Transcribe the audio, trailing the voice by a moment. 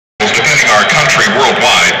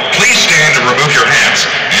remove your hats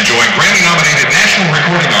and join Grammy-nominated national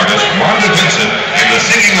recording artist Martha Vincent in the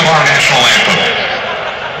singing of our national anthem.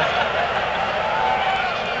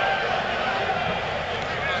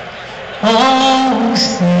 Oh,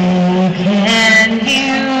 say, can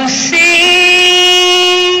you see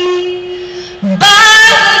by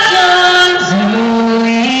the dawn's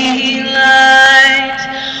early light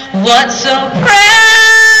what so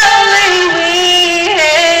proudly we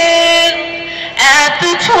hailed at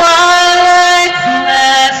the twilight's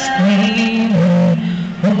last gleaming,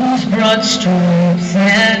 whose broad stripes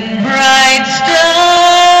and bright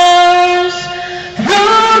stars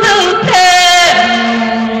through the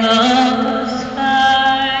perilous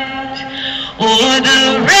fight o'er the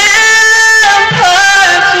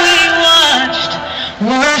ramparts we watched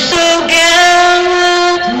were so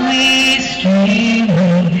gallantly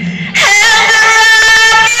streaming, and the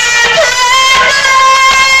rocket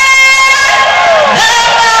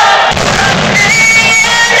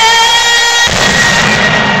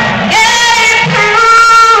gave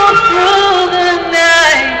proof through the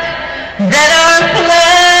night that our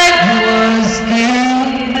flag was still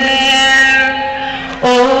there.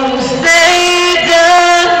 Oh, say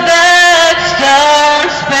does that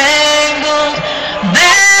star-spangled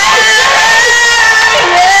banner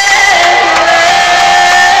yet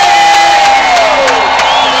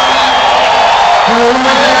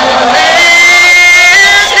wave?